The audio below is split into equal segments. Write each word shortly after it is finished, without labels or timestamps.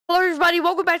Hello everybody,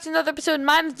 welcome back to another episode.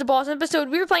 My name is the boss. In this episode,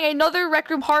 we were playing another Rec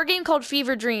Room horror game called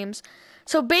Fever Dreams.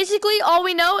 So basically, all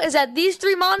we know is that these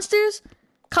three monsters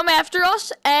come after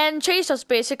us and chase us,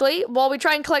 basically, while we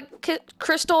try and collect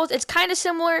crystals. It's kind of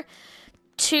similar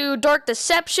to Dark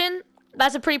Deception.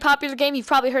 That's a pretty popular game. You've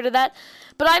probably heard of that.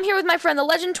 But I'm here with my friend, the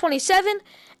Legend 27,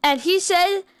 and he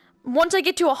said once I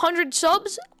get to 100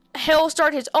 subs, he'll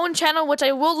start his own channel, which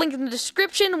I will link in the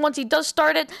description once he does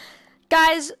start it.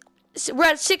 Guys, we're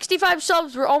at 65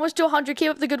 subs. We're almost to 100.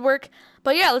 Keep up the good work.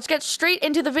 But yeah, let's get straight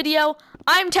into the video.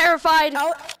 I'm terrified.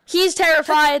 He's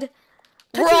terrified.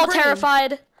 We're all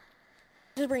terrified.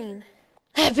 Big brain.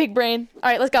 Big brain.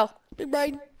 All right, let's go. Big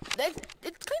brain.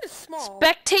 It's kind of small.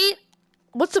 Spectate.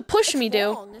 What's the push me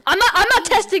do? Long. I'm not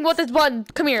testing what this button.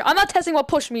 Come here. I'm not testing what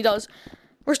push me does.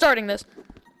 We're starting this.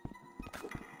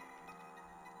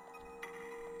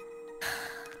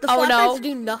 The flashlights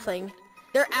do nothing.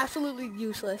 They're absolutely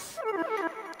useless.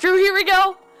 Drew, here we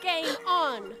go. Game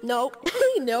on. Nope.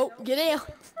 Nope. Get out.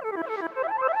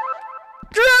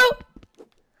 Drew!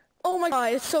 Oh my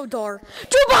god, it's so dark.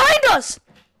 Drew, behind us!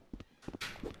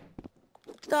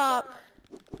 Stop.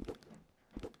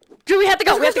 Drew, we have to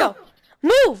go. We have to go.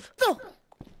 Move!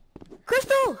 Crystal!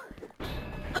 Crystal!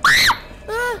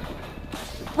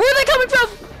 Where are they coming from?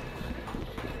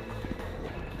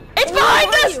 It's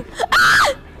behind us!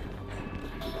 Ah!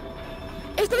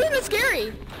 It's not even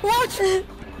scary. Watch. Get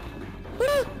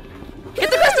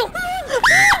the crystal!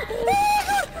 No!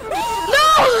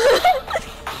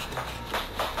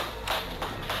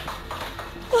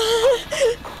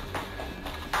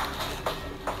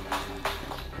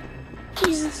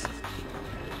 Jesus.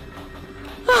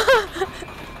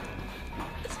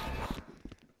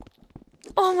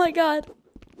 Oh my god.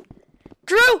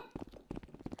 Drew!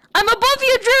 I'm above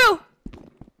you, Drew!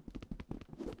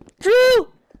 Drew!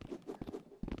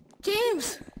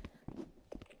 James!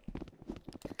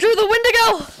 Drew, the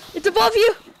Wendigo! It's above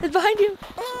you! It's behind you!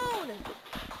 Alone!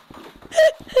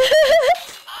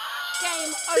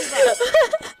 Game over!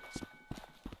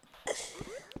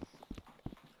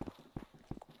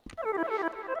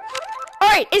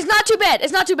 Alright, it's not too bad.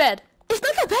 It's not too bad. It's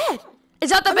not that bad!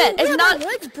 It's not that bad. It's not. My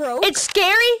legs broke. It's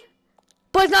scary,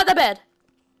 but it's not that bad.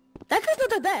 That guy's not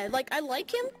that bad. Like, I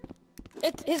like him.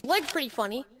 His leg's pretty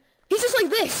funny. He's just like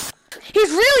this.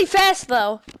 He's really fast,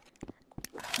 though.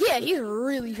 Yeah, he's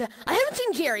really fast. I haven't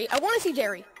seen Jerry. I want to see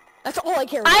Jerry. That's all I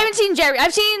care about. I haven't seen Jerry.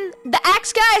 I've seen the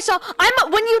axe guy. I saw.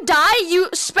 When you die, you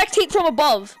spectate from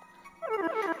above.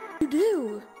 You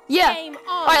do. Yeah.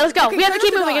 All right, let's go. Okay, we have to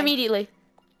keep moving die. immediately.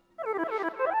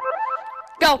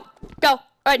 Go, go. All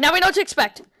right, now we know what to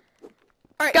expect.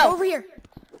 All right, go over here.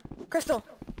 Crystal.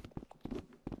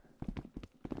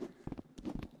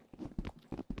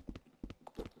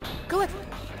 Go left.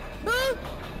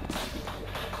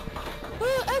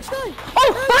 X-Guy!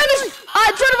 Oh, behind us! In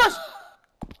front of us!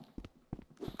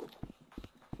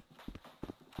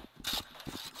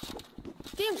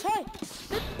 James, hi!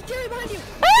 There's Jerry behind you!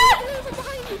 Ah! They're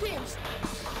behind you, James!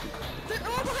 They're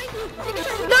all behind you! Take a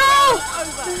turn. No!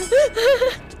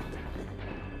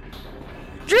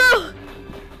 Drew!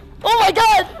 Oh my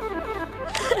god!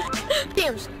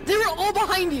 James, they were all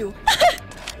behind you!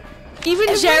 Even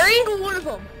Every Jerry? single one of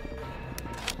them!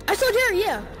 I saw Jerry,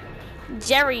 yeah!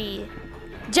 Jerry.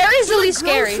 Jerry's the least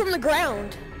scary. From the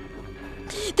ground.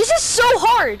 This is so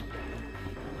hard.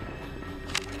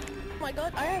 Oh my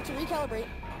god, I have to recalibrate.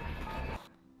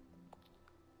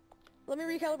 Let me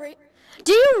recalibrate.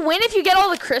 Do you win if you get all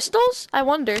the crystals? I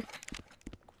wonder.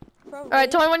 Probably.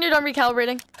 Alright, tell me when you're done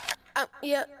recalibrating.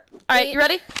 Yeah. Alright, you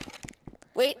ready?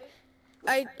 Wait.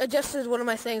 I adjusted one of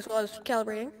my things while I was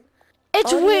calibrating.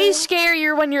 It's way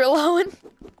scarier when you're alone.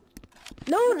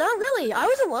 No, not really. I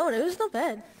was alone. It was not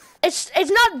bad. It's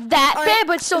not that bad,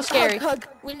 but it's still scary. Hug.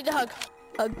 We need to hug.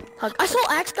 Hug. I saw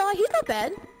Axe Guy. He's not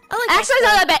bad. I like Axe Guy's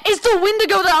not that bad. It's the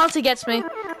Wendigo that honestly gets me.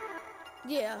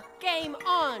 Yeah. Game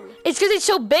on. It's because it's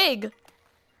so big.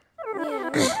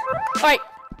 Yeah. Alright.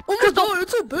 Oh my god,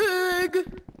 it's so big.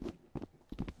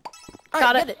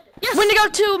 Got it. Yes. Wendigo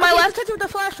 2, my left. Touch it with the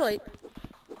flashlight.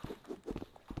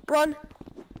 Run.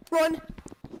 Run.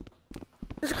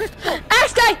 There's a crystal.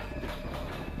 Axe Guy!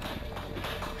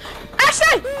 Axe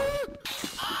Guy!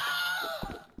 Ah!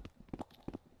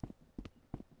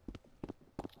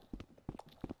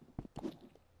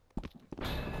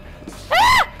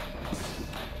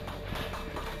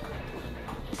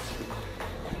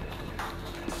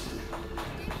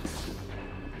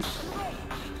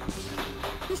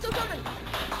 He's still coming.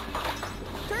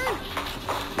 Turn.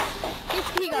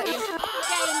 He got you.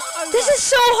 Game over. This is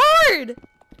so hard!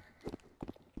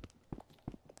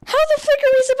 How the frick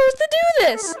are we supposed to do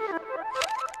this?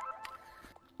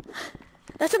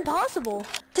 That's impossible.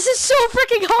 This is so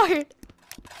freaking hard.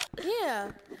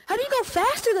 Yeah. How do you go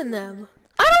faster than them?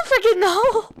 I don't freaking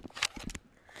know.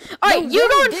 Alright, you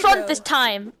go in front this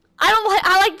time.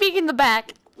 I like being in the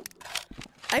back.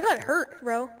 I got hurt,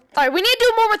 bro. Alright, we need to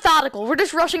do more methodical. We're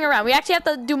just rushing around. We actually have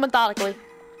to do methodically.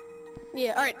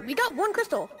 Yeah, alright, we got 1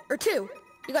 crystal. Or 2.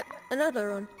 You got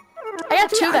another one. I got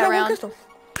 2 that round. 1 crystal.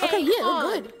 Okay, yeah,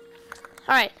 we're good.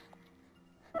 Alright.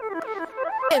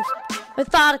 Games.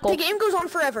 Methodical. The game goes on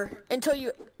forever until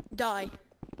you die.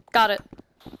 Got it.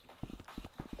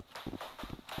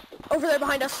 Over there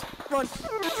behind us. Run.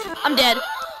 I'm dead.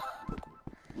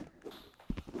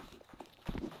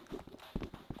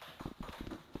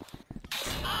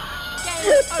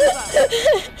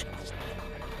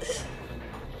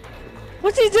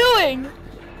 What's he doing?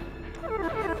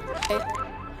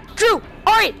 Drew,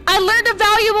 alright, I learned a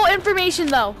valuable information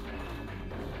though.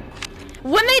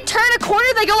 When they turn a corner,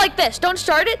 they go like this. Don't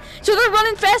start it. So they're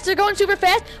running fast, they're going super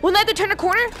fast. When they have to turn a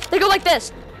corner, they go like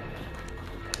this.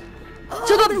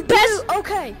 So the best...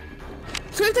 Okay.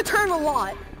 So we have to turn a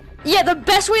lot. Yeah, the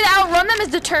best way to outrun them is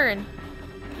to turn.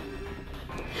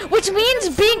 Which means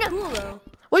being... Cool, though.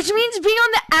 Which means being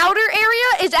on the outer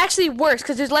area is actually worse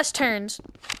because there's less turns.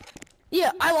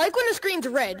 Yeah, I like when the screen's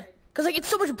red. Because, like, it's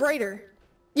so much brighter.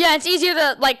 Yeah, it's easier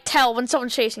to, like, tell when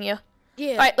someone's chasing you.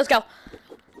 Yeah. Alright, let's go.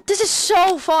 This is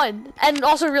so fun. And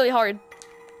also really hard.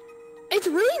 It's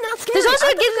really not scary.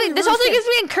 This also gives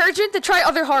me encouragement to try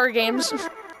other horror games.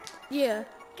 Yeah.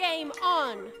 Game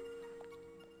on.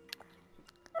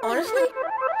 Honestly,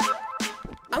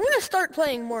 I'm gonna start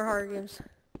playing more horror games.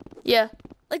 Yeah.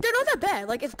 Like, they're not that bad.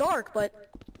 Like, it's dark, but...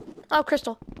 Oh,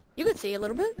 Crystal. You can see a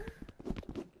little bit.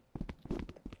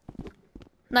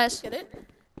 Nice. Get it?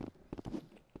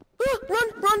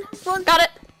 Run! Got it.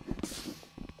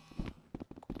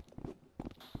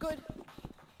 Good.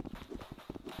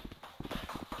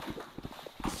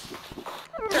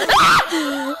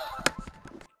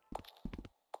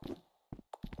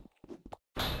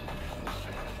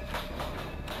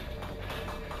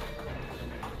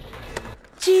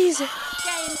 Jesus.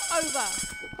 Game over.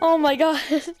 Oh my god.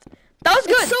 That was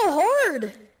good. It's so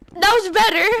hard. That was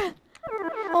better.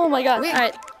 Oh my god. Wait.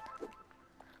 Alright.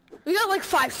 We got like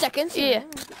 5 seconds. Yeah.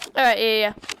 Alright,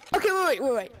 yeah. Okay,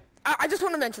 wait. I just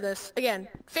want to mention this. Again,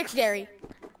 fix Gary.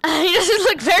 He doesn't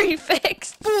look very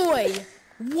fixed. Boy,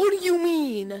 what do you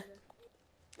mean?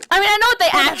 I mean, I know what they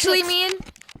that's actually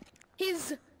fixed.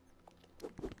 mean.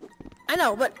 I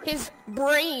know, but his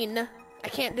brain, I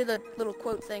can't do the little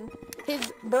quote thing.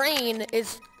 His brain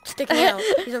is sticking out.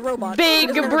 He's a robot. Big He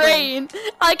doesn't have a brain.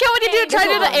 I like how when you try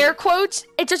to do the brain. air quotes,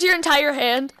 it's just your entire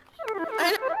hand.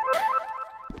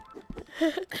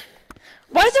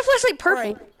 Why is the flashlight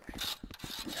purple? Right.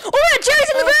 Oh yeah, Jerry's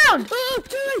in the ground! Oh,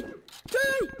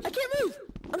 Jerry! I can't move!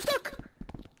 I'm stuck!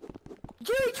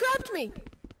 Jerry trapped me!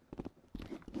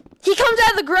 He comes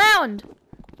out of the ground!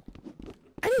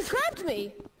 And he trapped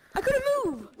me! I couldn't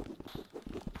move!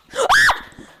 Ah!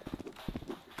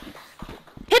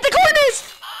 Hit the corners!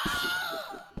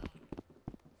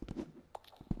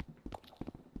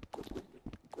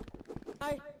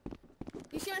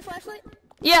 You see my flashlight?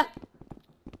 Yeah.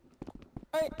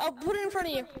 Alright, I'll put it in front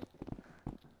of you.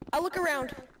 I'll look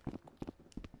around.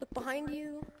 Look behind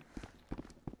you.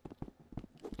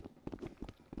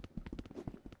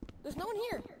 There's no one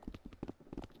here.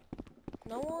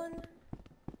 No one.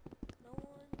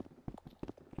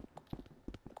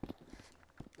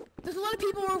 There's a lot of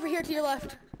people over here to your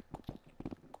left.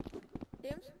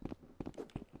 James?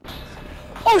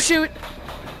 Oh shoot!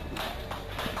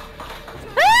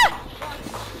 Ah!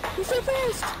 He's so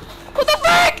fast! What the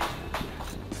frick?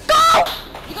 Go!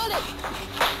 You got it!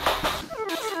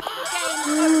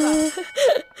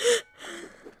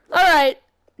 Alright.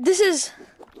 This is...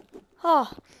 Oh.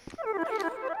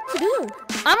 What to do?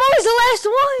 I'm always the last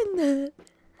one!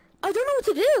 I don't know what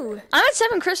to do. I'm at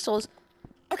 7 crystals.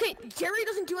 Okay, Jerry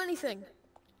doesn't do anything.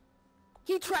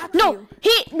 He trapped No,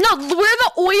 you. no, where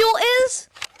the oil is,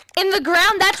 in the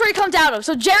ground, that's where he comes out of.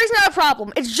 So Jerry's not a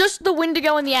problem. It's just the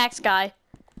Wendigo and the axe guy.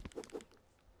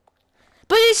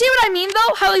 But you see what I mean,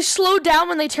 though? How they slow down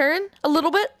when they turn? A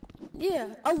little bit?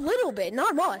 Yeah, a little bit,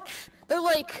 not much. They're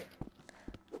like...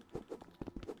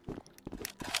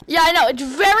 Yeah, I know. It's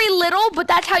very little, but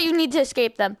that's how you need to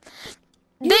escape them.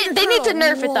 They need to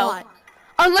nerf it, though.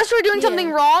 Unless we're doing something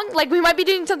wrong. Like, we might be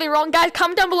doing something wrong. Guys,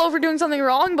 comment down below if we're doing something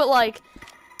wrong. But, like,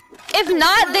 if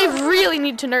not, they really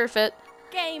need to nerf it.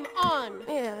 Game on.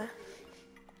 Yeah.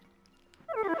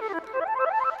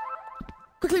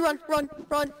 Quickly run.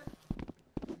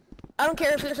 I don't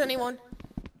care if there's anyone.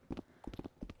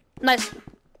 Nice.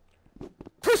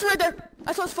 Person right there.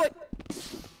 I saw his foot.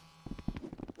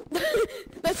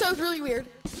 sounds really weird.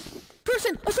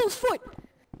 Person, I saw his foot.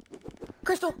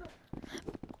 Crystal,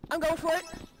 I'm going for it.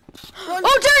 Run.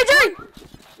 Oh, Jerry!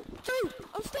 Jerry,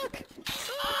 I'm stuck.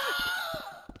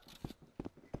 Ah!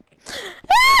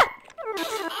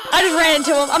 I just ran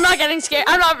into him. I'm not getting scared.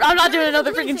 I'm not doing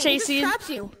another freaking chase He scene. just traps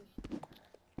you.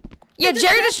 Yeah,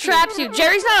 Jerry just traps you.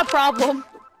 Jerry's not a problem.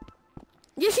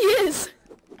 Yes, he is.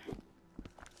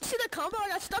 See that combo? I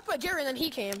got stuck by Jerry and then he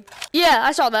came. Yeah,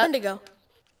 I saw that. Indigo.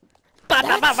 Bop,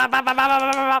 bop, bop, bop, bop, bop,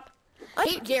 bop, bop. I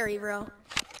hate Jerry, bro.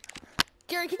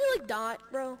 Jerry, can you like dot,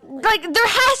 bro? Like, there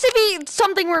has to be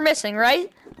something we're missing,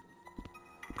 right?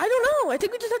 I don't know. I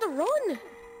think we just have to run.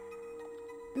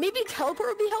 Maybe teleport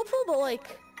would be helpful, but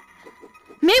like...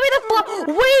 Maybe the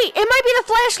wait, it might be the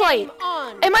flashlight.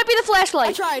 On. It might be the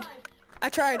flashlight. I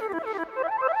tried. Cause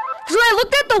when I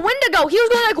looked at the Wendigo, he was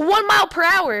going like 1 mile per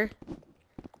hour.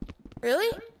 Really?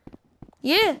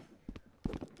 Yeah.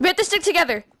 We have to stick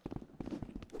together.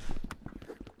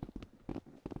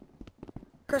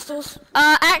 Crystals?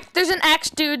 There's an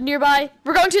axe dude nearby.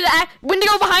 We're going to the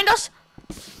Wendigo behind us.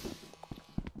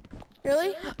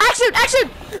 Really? Axe dude! Axe dude!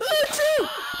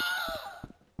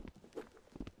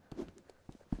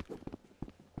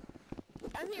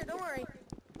 I'm here, don't worry.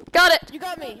 Got it. You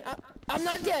got me. I'm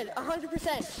not dead,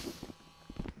 100%.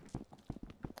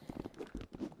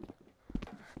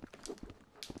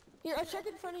 Here, I'll check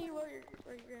in front of you where you're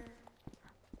at.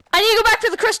 I need to go back to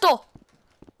the crystal.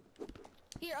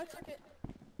 Here, I'll check it.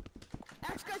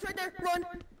 Axe guy's right there. Run.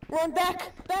 Run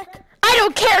back. I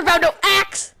don't care about no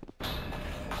axe.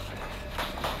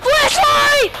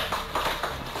 Flashlight!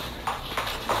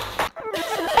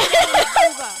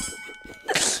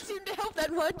 Seemed to help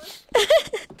that much.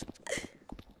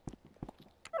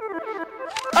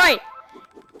 Alright.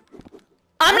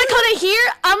 I'm gonna cut it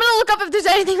here. I'm gonna look up if there's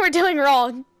anything we're doing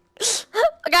wrong.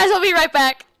 Guys, I'll be right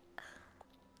back.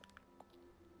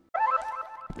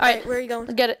 Alright, Where are you going?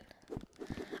 let's get it.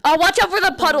 Watch out for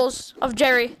the puddles of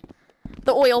Jerry.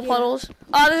 The oil puddles.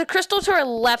 There's a crystal to our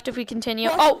left if we continue.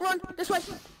 Run, this way.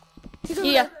 He's over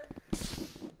Yeah. there.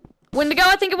 Wendigo,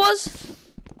 I think it was.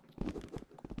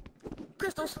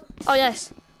 Crystals. Oh,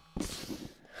 yes.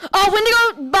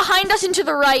 Wendigo behind us and to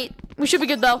the right. We should be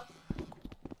good, though.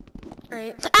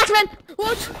 Alright. Axeman!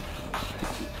 What?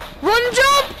 Run,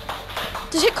 jump!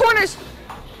 Just hit corners.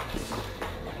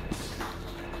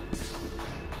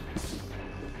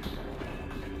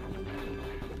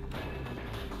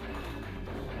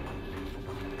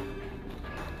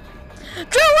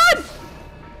 Drew, run!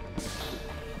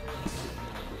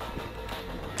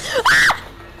 Ah!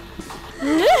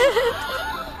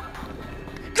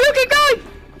 Drew, keep going!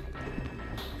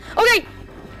 Okay.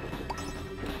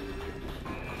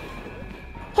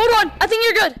 Hold on. I think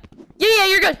you're good. Yeah,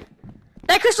 you're good.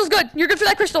 That crystal's good. You're good for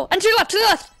that crystal. And to the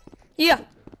left, Yeah.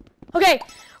 Okay.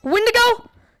 Wendigo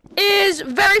is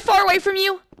very far away from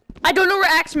you. I don't know where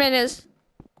Axeman is.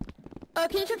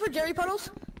 Can you check for Jerry puddles?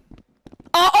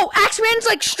 Axeman's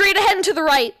like straight ahead and to the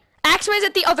right. Axeman's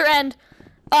at the other end.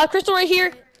 Crystal right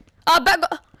here.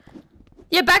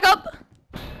 Back up.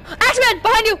 Axeman,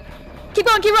 behind you. Keep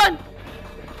going, keep running.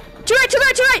 To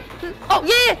the right. Oh,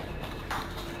 yeah.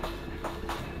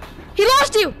 He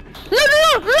lost you. No,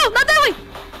 not that way.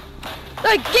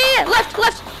 Like, yeah, left.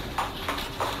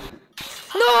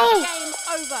 No. Game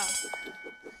over.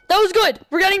 That was good.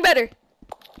 We're getting better.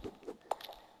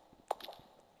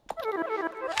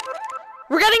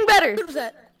 We're getting better. What was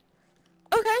that?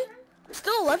 Okay.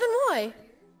 Still 11, why?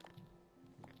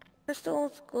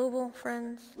 Crystals, global,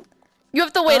 friends. You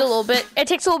have to wait a little bit. It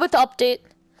takes a little bit to update.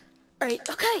 Alright,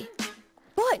 okay.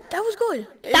 What? That was good.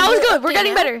 That was good. We're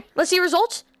getting better. Let's see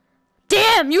results.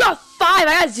 Damn, you got 5.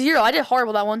 I got 0. I did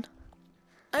horrible that one.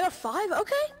 I got 5?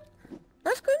 Okay.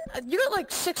 That's good. You got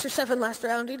like 6 or 7 last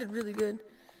round. You did really good.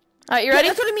 Alright, you ready?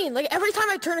 That's what I mean. Like every time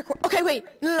I turn a corner. Okay, wait.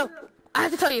 No. I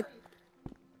have to tell you.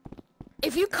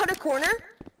 If you cut a corner,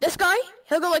 this guy,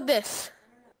 he'll go like this.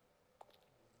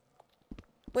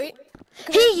 Wait.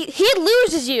 He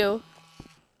loses you.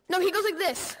 No, he goes like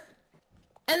this.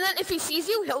 And then if he sees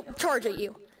you, he'll charge at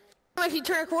you. But if you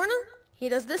turn a corner, he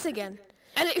does this again.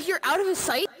 And if you're out of his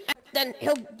sight, then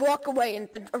he'll walk away in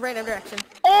a random direction.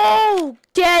 Oh,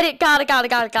 get it. Got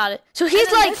it. So he's And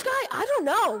then like, this guy, I don't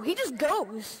know. He just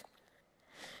goes.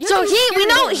 You so have to be we scared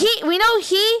know of him.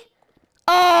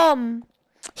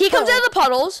 he comes out of the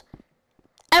puddles.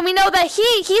 And we know that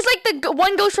he's like the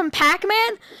one goes from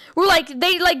Pac-Man, where like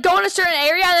they like go in a certain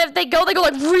area, and if they go like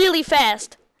really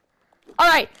fast. All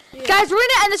right, guys, we're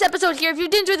gonna end this episode here. If you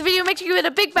did enjoy the video, make sure you give it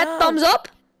a big fat thumbs up.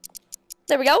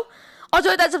 There we go. Also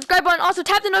hit that subscribe button. Also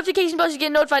tap the notification bell so you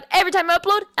get notified every time I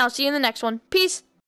upload. And I'll see you in the next one. Peace.